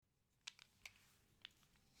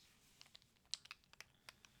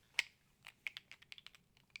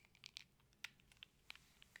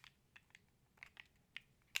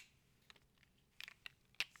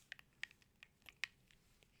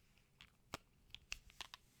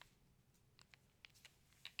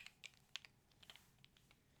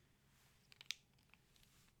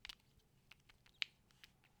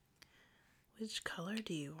Which color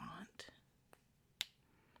do you want?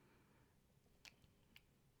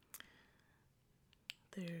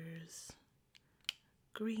 There's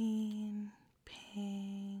green,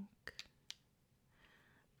 pink,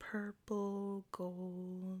 purple,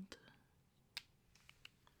 gold.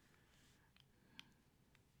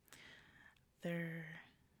 They're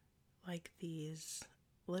like these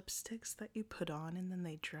lipsticks that you put on and then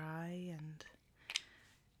they dry and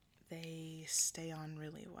they stay on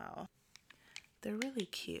really well. They're really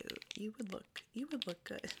cute. You would look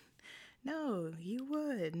good. No, you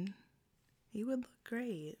would. You would look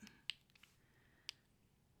great.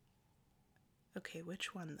 Okay,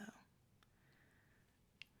 which one though?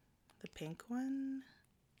 The pink one?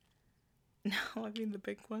 No, I mean the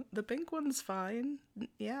pink one. The pink one's fine.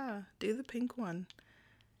 Yeah, do the pink one.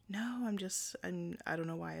 No, I don't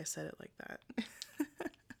know why I said it like that.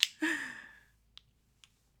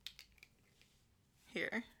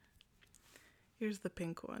 Here's the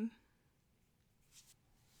pink one.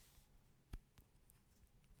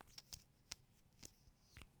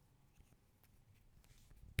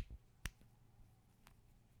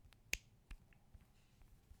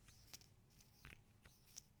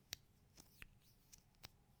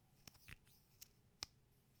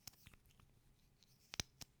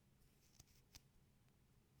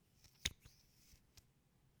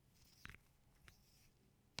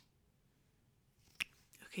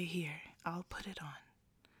 Okay, here, I'll put it on.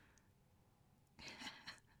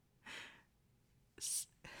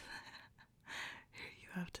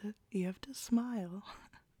 Here, you have to smile.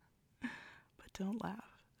 But don't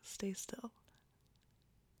laugh. Stay still.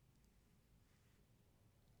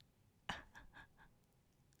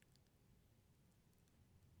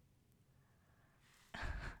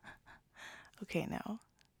 Okay, now.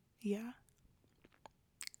 Yeah.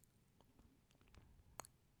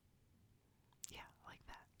 Yeah, like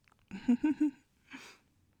that.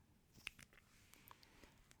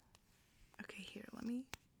 Okay, here, let me.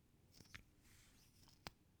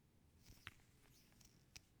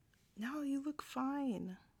 No, you look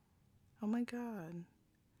fine. Oh my god.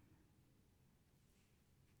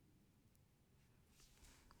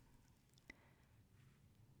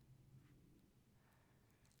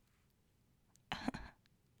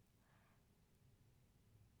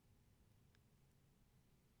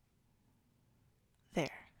 There.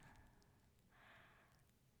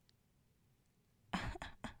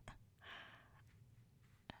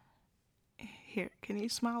 Here, can you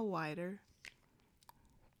smile wider?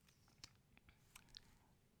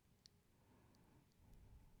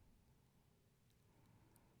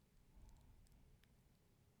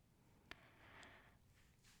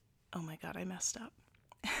 Oh my god, I messed up.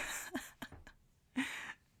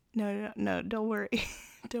 No, don't worry.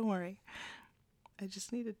 Don't worry. I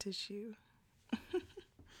just need a tissue.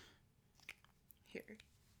 Here,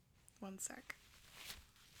 one sec.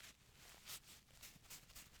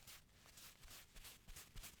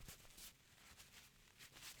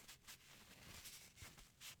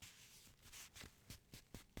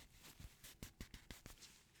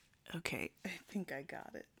 Okay, I think I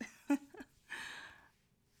got it.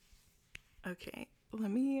 Okay, let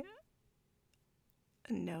me.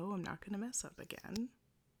 No, I'm not gonna mess up again.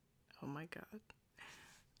 Oh my god.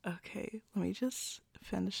 Okay, let me just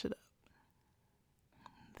finish it up.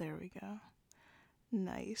 There we go.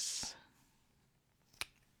 Nice.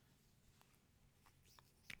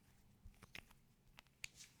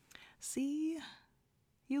 See?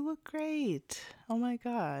 You look great. Oh my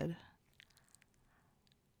god.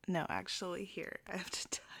 No, actually, here. I have to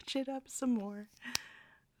touch it up some more.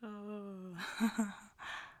 Oh.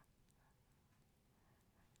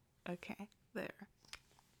 Okay, there.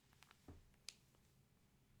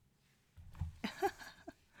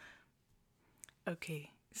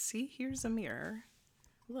 Okay, see, here's a mirror.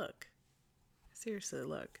 Look. Seriously,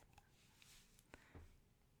 look.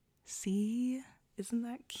 See? Isn't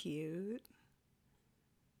that cute?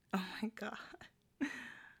 Oh my god.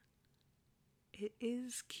 It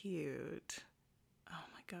is cute. Oh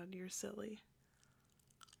my god, you're silly.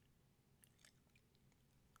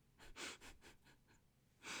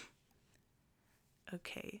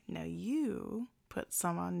 Okay, now you put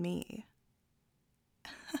some on me.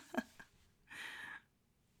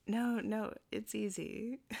 No, it's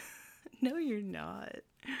easy. No, you're not.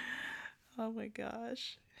 Oh my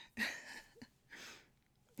gosh.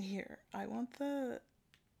 Here, I want the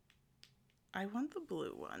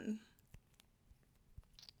blue one.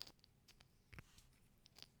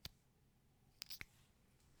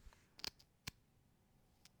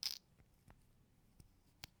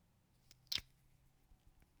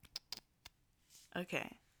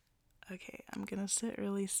 Okay, I'm gonna sit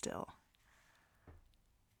really still.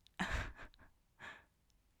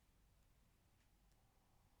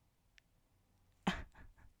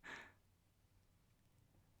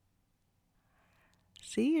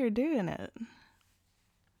 See, you're doing it.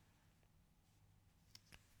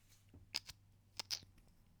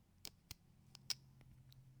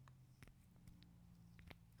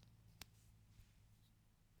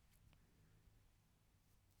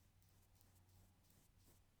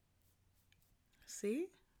 See?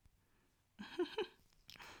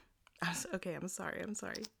 Okay, I'm sorry.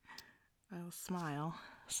 I'll smile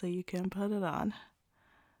so you can put it on.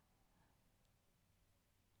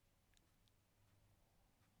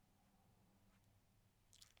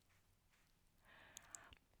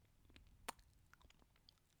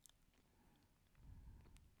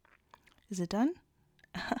 Is it done?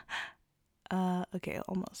 Okay,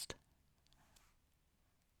 almost.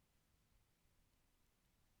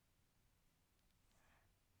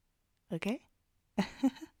 Okay?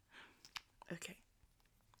 Okay.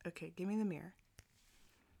 Okay, give me the mirror.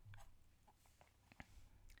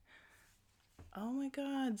 Oh my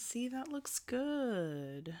god, see, that looks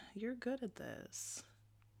good. You're good at this.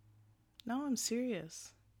 No, I'm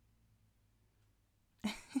serious.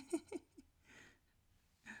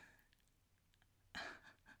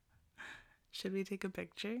 Should we take a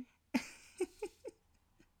picture?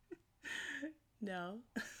 No.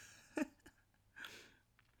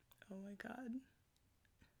 Oh my god.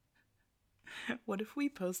 What if we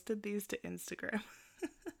posted these to Instagram?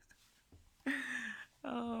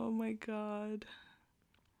 Oh my god.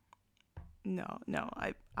 No,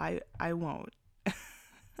 I won't.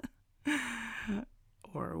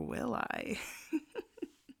 Or will I?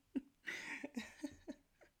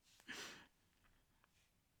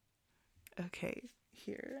 Okay,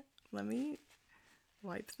 here. Let me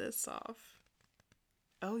wipe this off.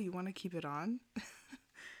 Oh, you want to keep it on?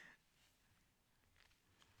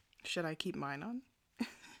 Should I keep mine on?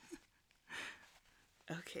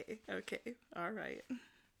 Okay, all right.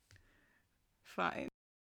 Fine.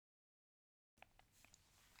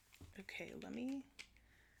 Okay, let me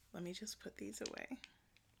just put these away.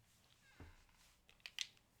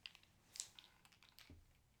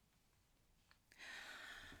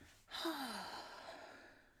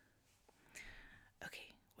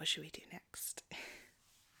 Okay, what should we do next?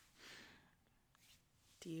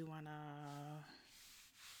 Do you want to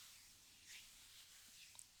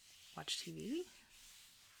watch TV?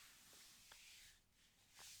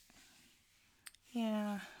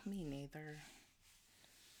 Yeah, me neither.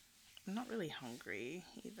 I'm not really hungry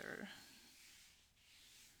either.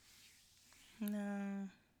 No.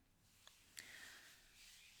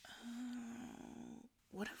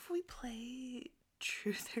 What if we play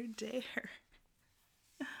Truth or Dare?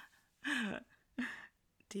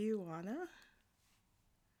 Do you wanna?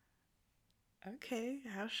 Okay,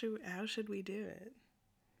 how should we do it?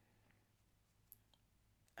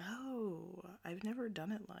 Oh, I've never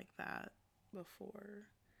done it like that before.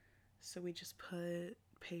 So we just put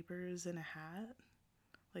papers in a hat.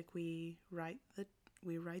 Like we write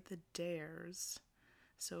the dares.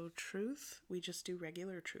 So truth, we just do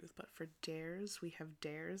regular truth, but for dares, we have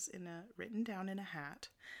dares written down in a hat.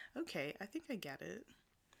 Okay, I think I get it.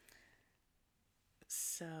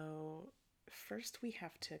 So first we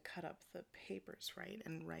have to cut up the papers, right,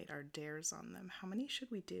 and write our dares on them. How many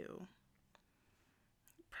should we do?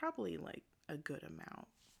 Probably like a good amount.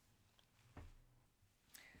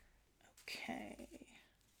 Okay.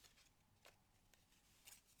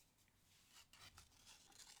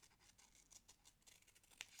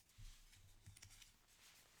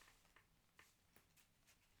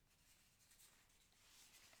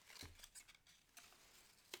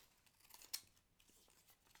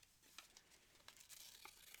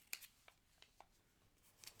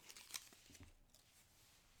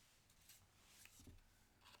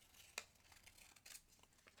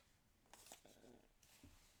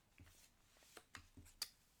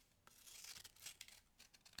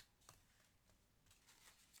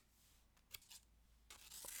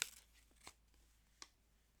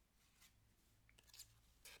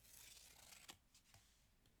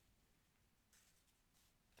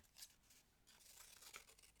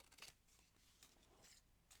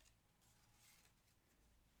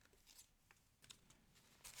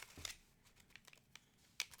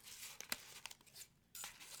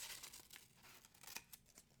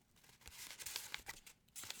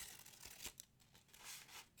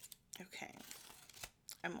 Okay.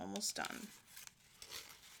 I'm almost done.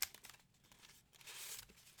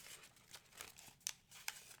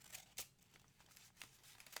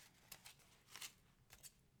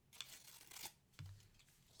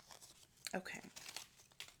 Okay.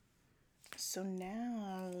 So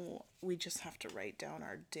now we just have to write down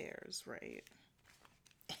our dares, right?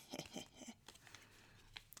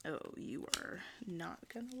 Oh, you are not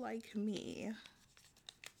gonna like me.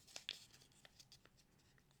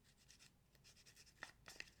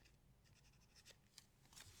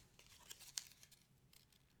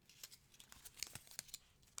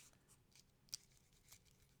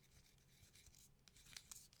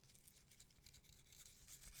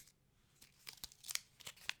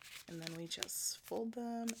 and then we just fold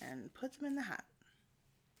them and put them in the hat.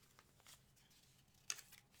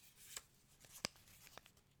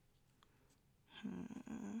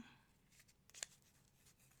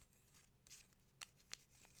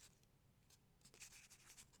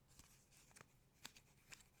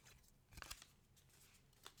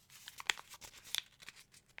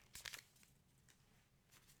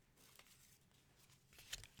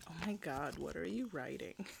 Oh my God, what are you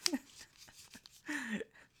writing?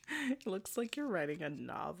 It looks like you're writing a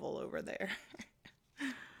novel over there.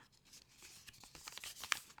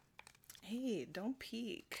 Hey, don't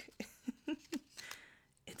peek.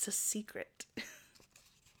 It's a secret.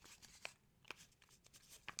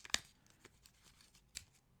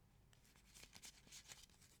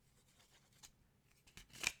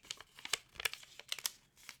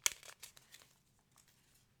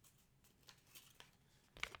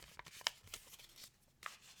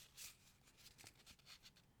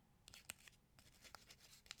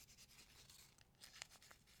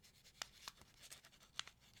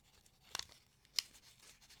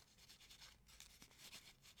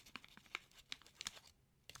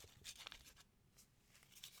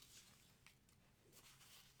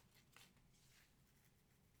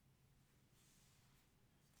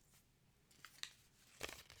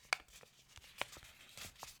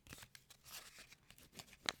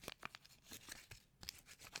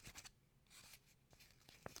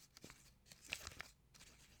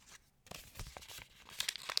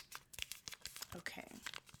 Okay,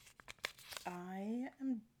 I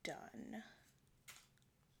am done.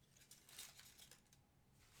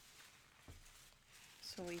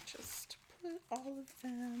 So we just put all of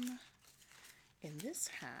them in this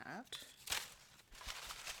hat.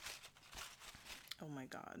 Oh my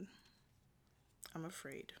God, I'm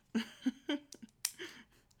afraid.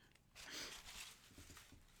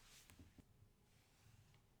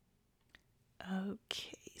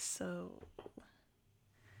 Okay, so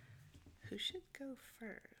who should go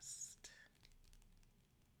first?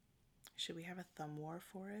 Should we have a thumb war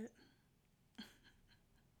for it?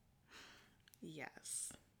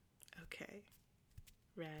 Yes. Okay.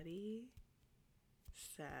 Ready,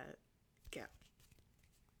 set, go.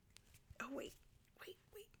 Oh, wait.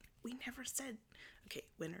 We never said. Okay,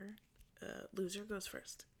 winner, loser goes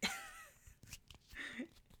first. Oh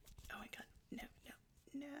my God. No.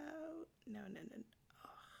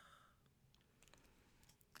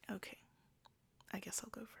 Oh. Okay. I guess I'll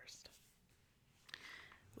go first.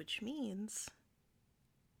 Which means,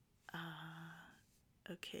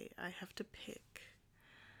 okay, I have to pick.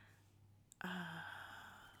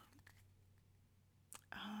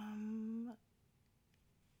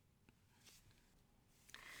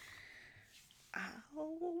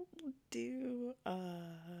 I'll do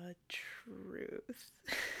truth.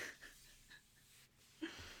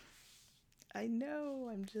 I know,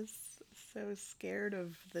 I'm just so scared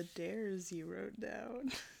of the dares you wrote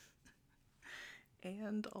down.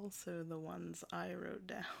 And also the ones I wrote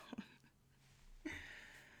down.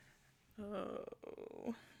 Oh.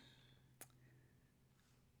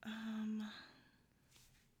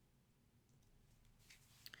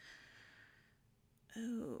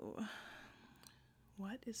 Oh.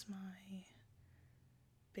 What is my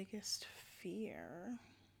biggest fear?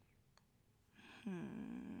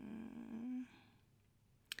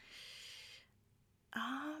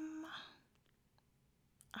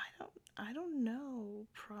 I don't know.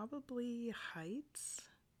 Probably heights.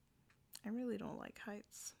 I really don't like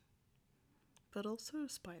heights. But also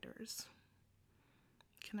spiders.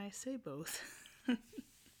 Can I say both?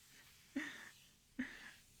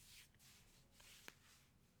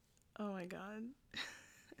 Oh my God.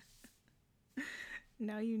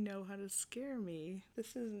 Now you know how to scare me.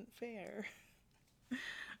 This isn't fair.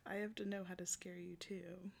 I have to know how to scare you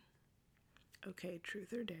too. Okay,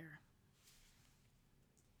 truth or dare?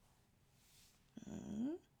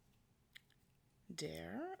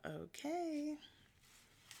 Dare? Okay.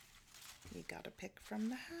 You gotta pick from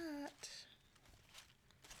the hat.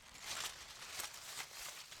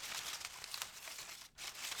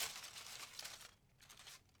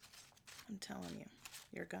 I'm telling you,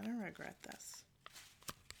 you're gonna regret this.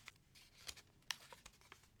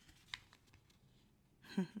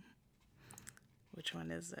 Which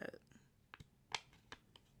one is it?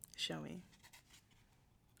 Show me.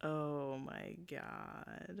 Oh my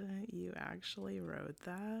God, you actually wrote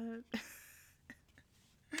that?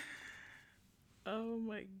 Oh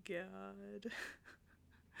my God.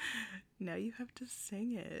 Now you have to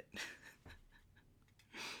sing it.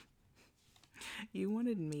 You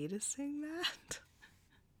wanted me to sing that?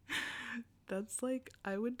 That's like,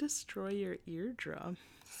 I would destroy your eardrums.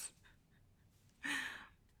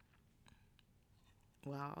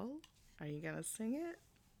 Well, are you gonna sing it?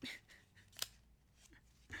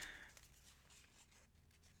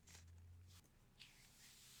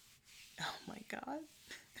 Oh my god.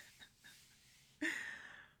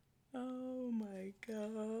 Oh my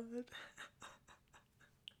god.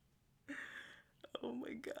 Oh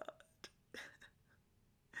my god.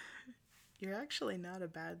 You're actually not a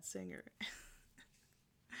bad singer.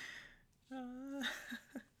 Uh,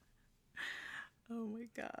 oh my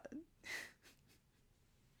god.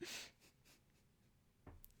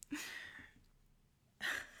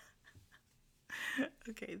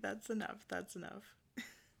 Okay, that's enough. That's enough.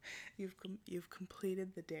 You've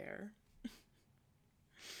completed the dare.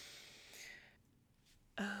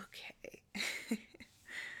 Okay.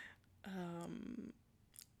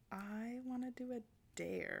 I want to do a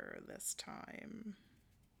dare this time.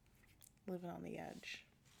 Living on the edge.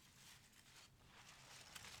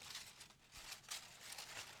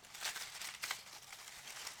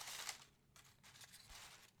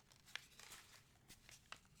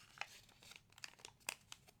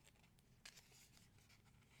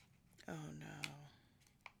 Oh no.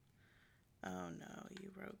 Oh no,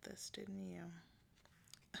 you wrote this, didn't you?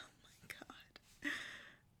 Oh my god.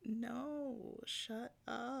 No, shut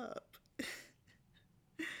up.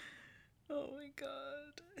 Oh my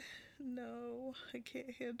god. No, I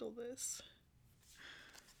can't handle this.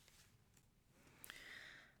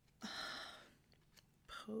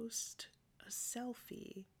 Post a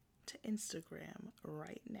selfie to Instagram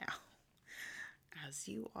right now, as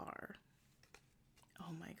you are.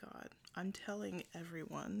 Oh my god. I'm telling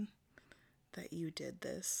everyone that you did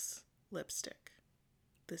this lipstick.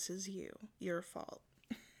 This is you. Your fault.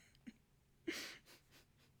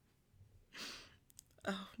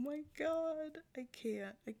 Oh my god. I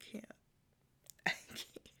can't. I can't. I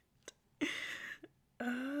can't.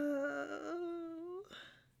 Oh.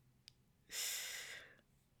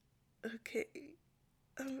 Okay.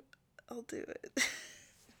 I'll do it.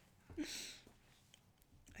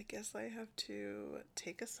 I guess I have to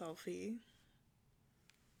take a selfie.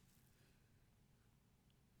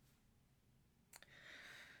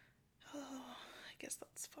 Oh, I guess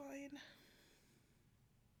that's fine.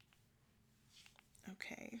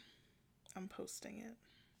 Okay. I'm posting it.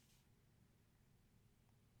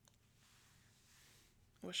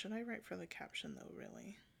 What should I write for the caption though,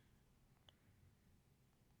 really?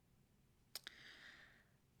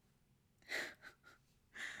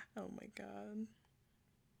 Oh my god.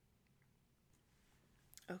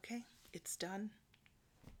 Okay, it's done.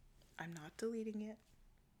 I'm not deleting it.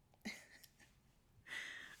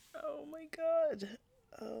 Oh my god.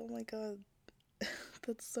 Oh my god.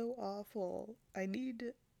 That's so awful. I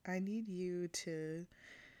need you to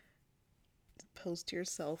post your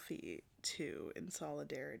selfie too in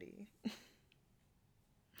solidarity.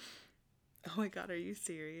 Oh my god, are you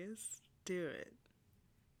serious? Do it.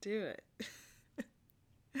 Do it.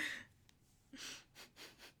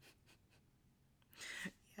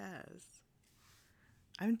 Yes.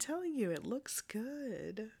 I'm telling you, it looks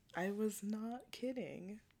good. I was not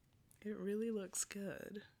kidding. It really looks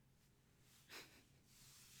good.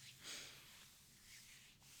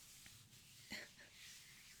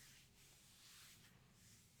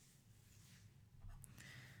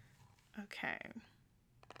 Okay.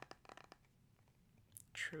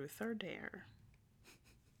 Truth or dare?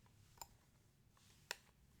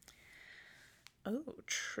 Oh,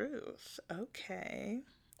 truth. Okay.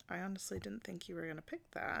 I honestly didn't think you were going to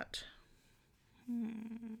pick that.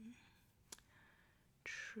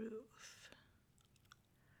 Truth.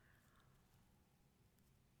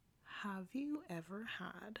 Have you ever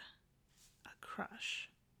had a crush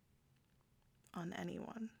on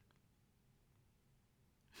anyone?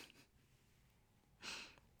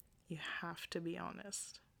 You have to be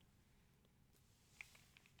honest.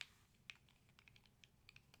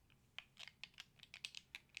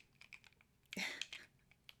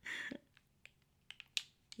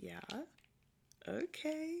 Yeah?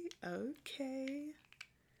 Okay, okay.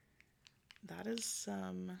 That is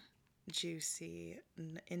some juicy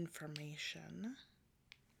information.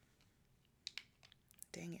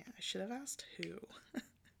 Dang it, I should have asked who.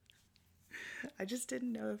 I just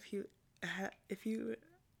didn't know if you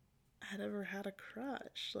had ever had a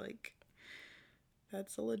crush. Like,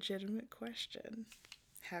 that's a legitimate question.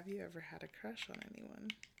 Have you ever had a crush on anyone?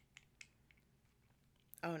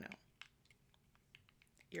 Oh no.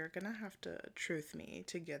 You're gonna have to truth me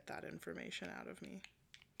to get that information out of me.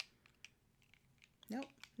 Nope,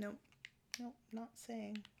 nope, nope, not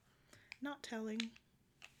saying. Not telling.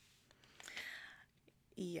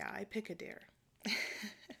 Yeah, I pick a dare.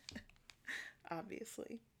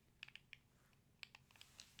 Obviously.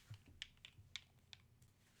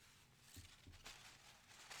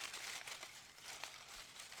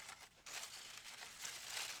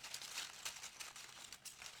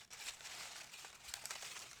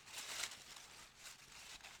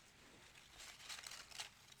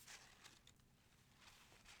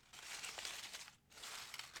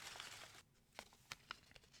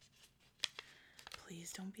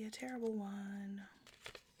 Please don't be a terrible one.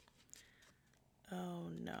 Oh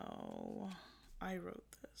no. I wrote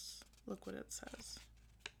this. Look what it says.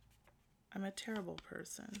 I'm a terrible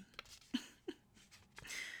person.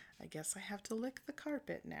 I guess I have to lick the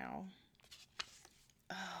carpet now.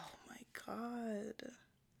 Oh my god.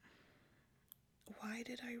 Why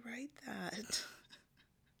did I write that?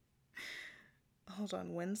 Hold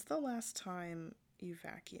on, when's the last time you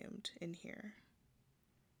vacuumed in here?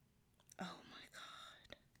 Oh my god.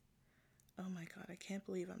 Oh my god, I can't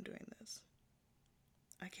believe I'm doing this.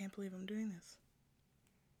 I can't believe I'm doing this.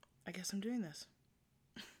 I guess I'm doing this.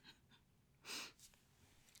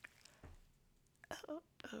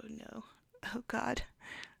 Oh no. Oh god.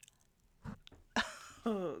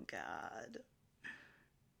 Oh god.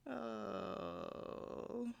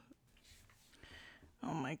 Oh.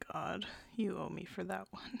 Oh my god. You owe me for that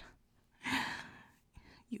one.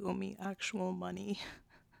 You owe me actual money.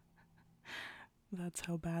 That's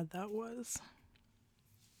how bad that was.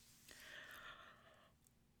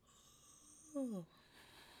 Oh.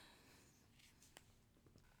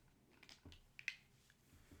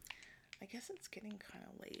 I guess it's getting kind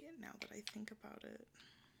of late now that I think about it.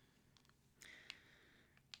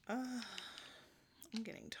 I'm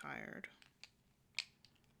getting tired.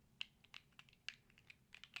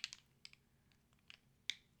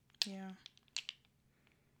 Yeah.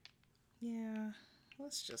 Yeah.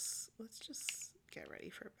 Let's just get ready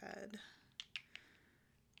for bed.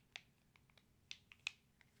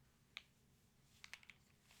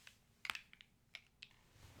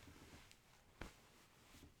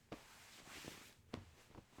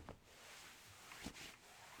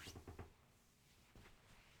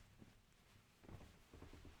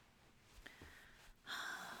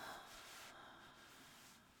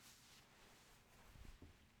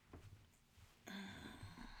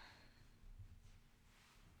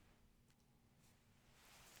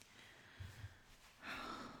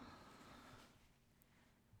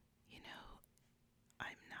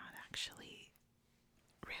 I'm not actually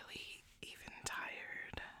really even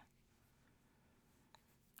tired,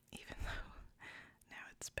 even though now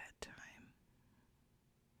it's bedtime.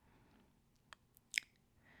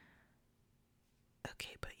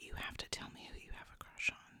 Okay, but you have to tell me who you have a crush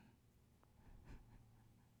on.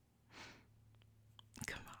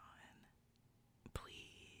 Come on,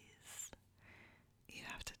 please. You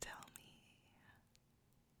have to tell me.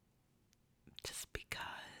 Just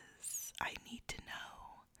because I need to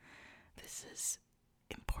know. This is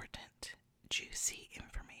important, juicy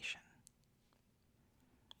information.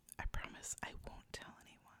 I promise I won't tell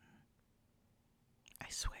anyone. I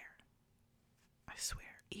swear. I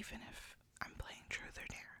swear, even if I'm playing truth or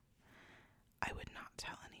dare, I would not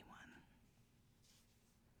tell anyone.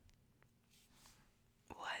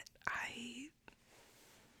 What? I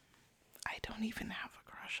don't even have a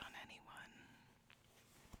crush on anyone.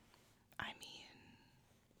 I mean,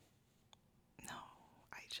 no,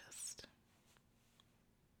 I just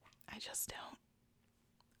don't.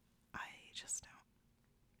 I just don't.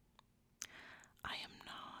 I'm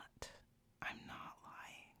not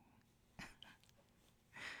lying.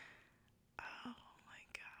 Oh my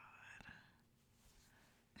god.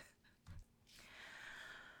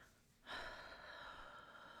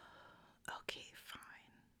 Okay,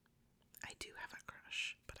 fine. I do have a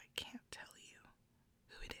crush, but I can't tell you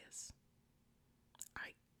who it is.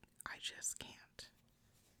 I just can't.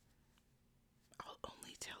 I'll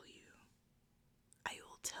only tell you. I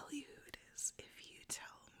will tell you who it is if you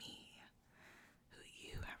tell me who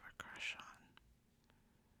you have a crush on.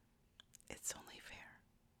 It's only fair.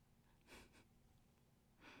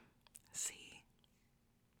 See?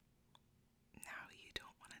 Now you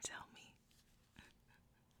don't want to tell me.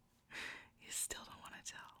 You still don't want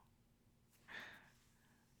to tell.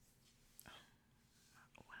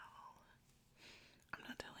 Well, I'm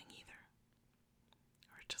not telling either.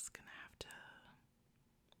 We're just gonna have to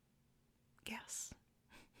guess.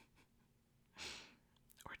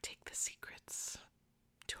 Or take the secrets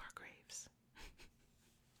to our graves.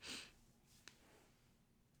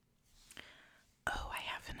 Oh, I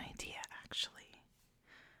have an idea, actually.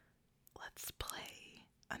 Let's play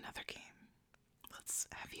another game.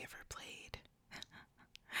 Have you ever played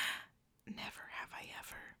Never Have I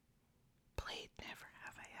Ever? Played Never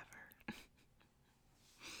Have I Ever?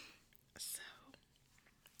 So,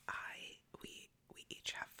 we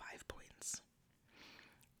each have 5 points.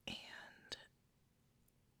 And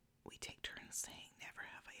we take turns saying never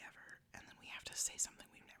have I ever, and then we have to say something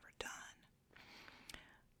we've never done.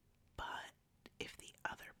 But if the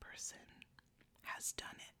other person has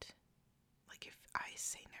done it, like if I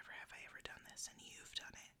say never have I ever done this and you've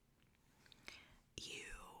done it, you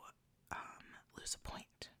lose lose a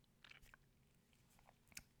point.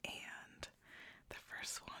 And the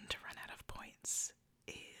first one to run out of points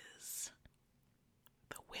is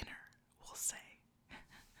the winner, we'll say.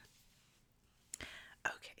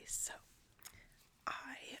 Okay, so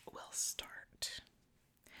I will start.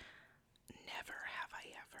 Never have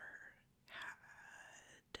I ever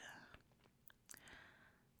had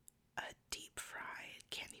a deep fried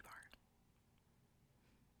candy bar.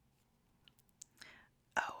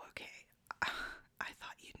 Oh, okay. I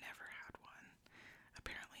thought you'd never had one.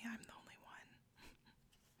 Apparently I'm the only one.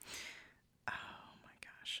 Oh my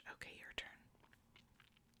gosh. Okay, your turn.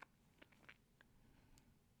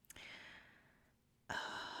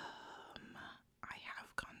 I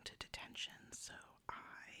have gone to detention, so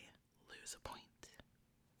I lose a point.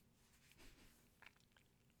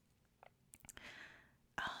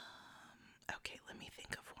 Okay, let me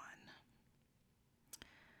think of one.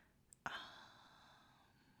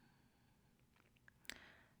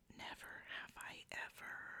 Never have I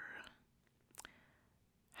ever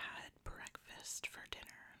had breakfast for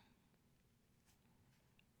dinner.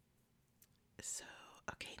 So,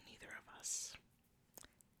 okay, neither of us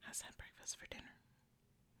has had breakfast for dinner.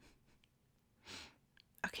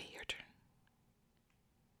 Okay, your turn.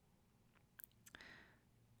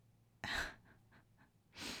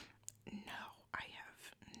 No, I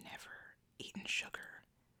have never eaten sugar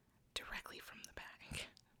directly from the bag.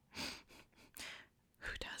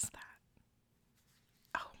 Who does that?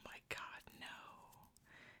 Oh my god, no.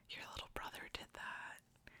 Your little brother did that.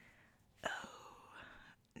 Oh,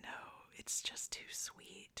 no, it's just too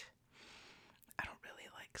sweet. I don't really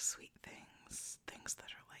like sweet things. Things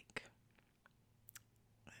that are like...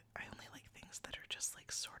 I only like things that are just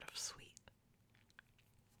like sort of sweet.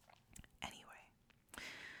 Anyway.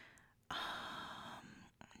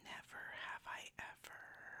 Never have I ever...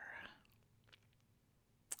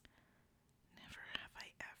 Never have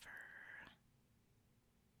I ever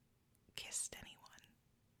kissed anyone.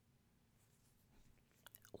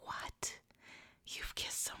 What? You've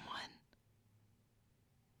kissed someone?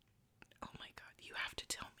 Oh my god, you have to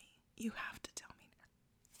tell me. You have to tell me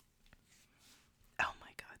now. Oh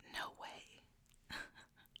my god, no way.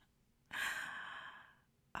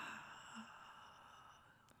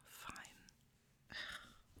 Fine.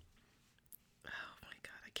 Oh my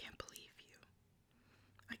god, I can't believe you.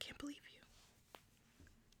 I can't believe you.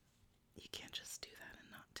 You can't just do that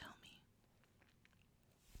and not tell me.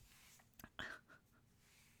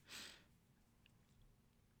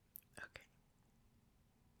 Okay.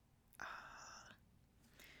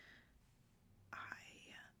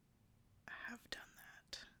 I have done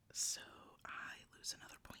that, so I lose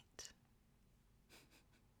another point.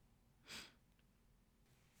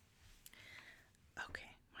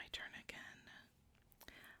 Okay, my turn again.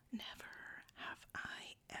 Never have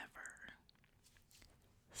I ever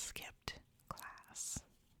skipped class.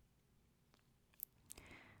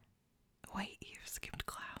 Wait, you skipped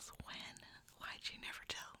class when? Why'd you never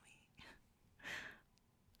tell me?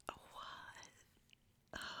 What?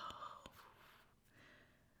 Oh,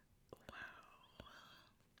 wow.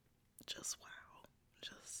 Just wow.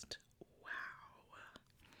 Just wow.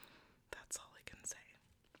 That's all I can say.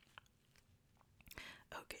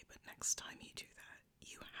 Okay, but next time you do that,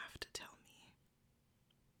 you have to tell me.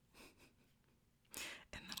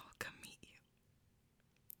 And then I'll come meet you.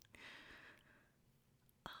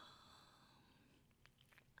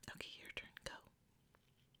 Okay, your turn. Go.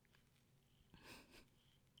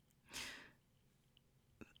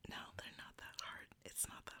 No, they're not that hard. It's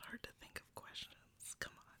not that hard to think of questions.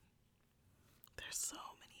 Come on. There's so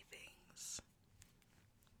many things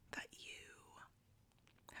that you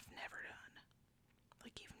have never done.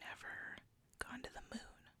 Like you've never gone to the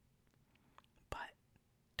moon. But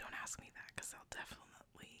don't ask me that because I've definitely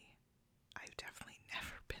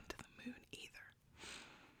never been to the moon either.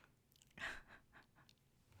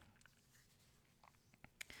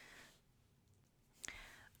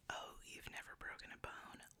 Oh, you've never broken a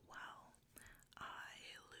bone? Well, I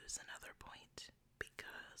lose another point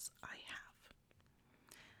because I have.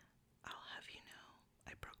 I'll have you know,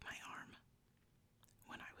 I broke my arm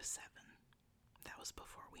when I was 7. That was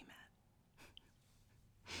before we met.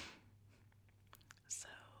 So,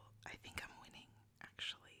 I think I'm winning,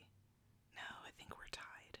 actually. No, I think we're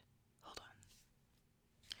tied. Hold on.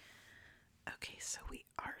 Okay, so we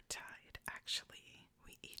are tied, actually.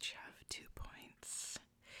 We each have 2 points.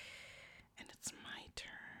 And it's my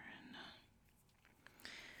turn.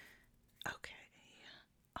 Okay.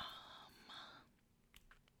 Oh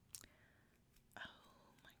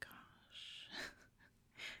my gosh.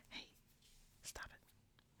 Hey, stop it.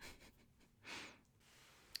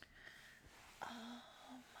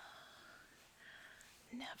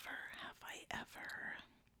 Never have I ever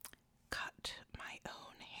cut my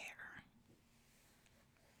own hair.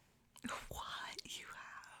 What? You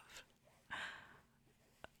have?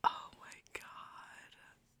 Oh my god.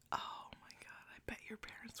 Oh my god. I bet your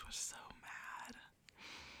parents were so mad.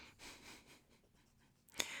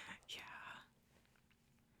 Yeah.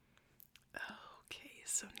 Okay,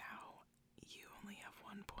 so now you only have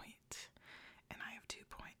 1 point, and I have 2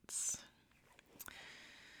 points.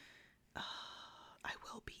 I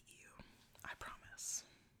will beat you. I promise.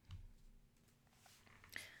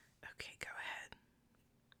 Okay, go ahead.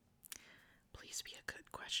 Please be a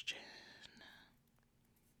good question.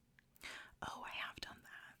 Oh, I have done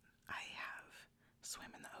that. I have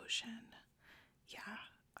swim in the ocean. Yeah,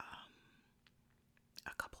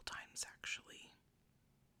 a couple times actually.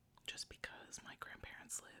 Just because my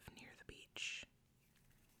grandparents live near the beach.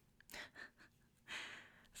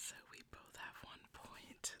 So we both have 1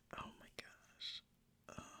 point. Oh my gosh.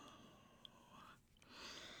 Oh.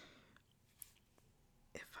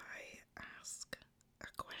 If I ask a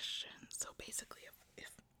question, so basically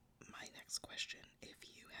if my next question, if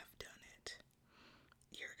you have done it,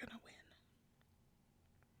 you're gonna win.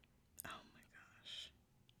 Oh my gosh.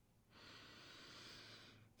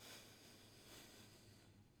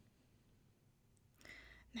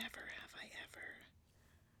 Never have I ever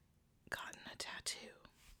gotten a tattoo.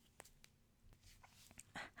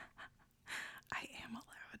 I am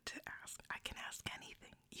allowed to ask. I can ask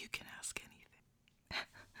anything. You can ask anything.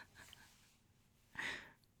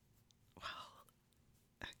 Well,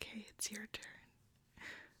 okay, it's your turn.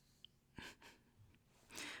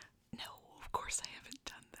 No, of course I haven't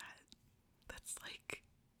done that. That's like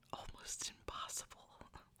almost impossible.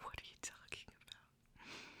 What are you talking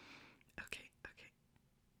about? Okay.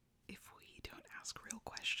 If we don't ask real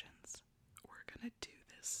questions, we're gonna do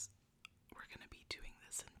this. We're gonna be doing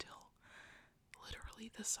this until literally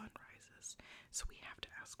the sun rises. So we have to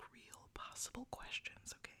ask real possible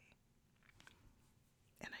questions, okay?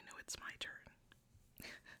 And I know it's my turn.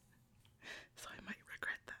 So I might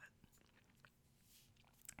regret that.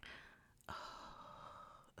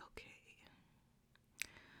 Okay.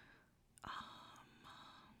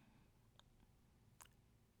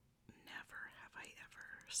 Never have I ever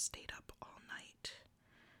stayed up all night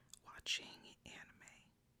watching anime.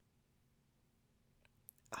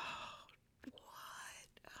 Oh,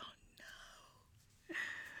 what? Oh no.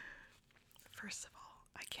 First of all,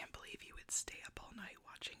 I can't believe you would stay up all night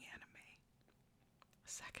watching anime.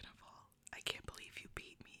 Second of all, I can't believe you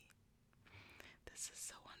beat me. This is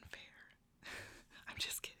so unfair. I'm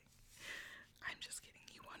just kidding.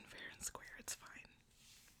 You won fair and square. It's fine.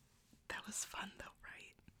 That was fun though,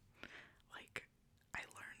 right? Like, I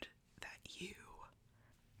learned that you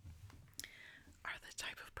are the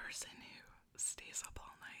type of person who stays up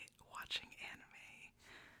all night watching anime.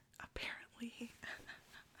 Apparently.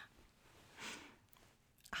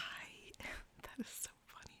 That is so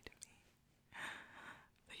funny to me.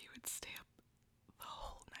 That you would stay up the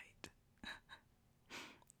whole night.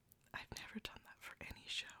 I've never done that for any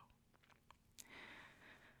show.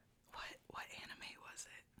 What anime was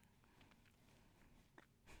it?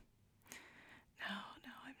 No,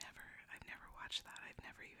 I've never watched that. I've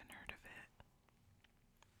never even heard of it.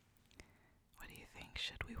 What do you think?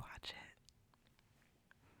 Should we watch it?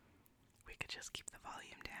 We could just keep the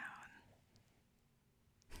volume down.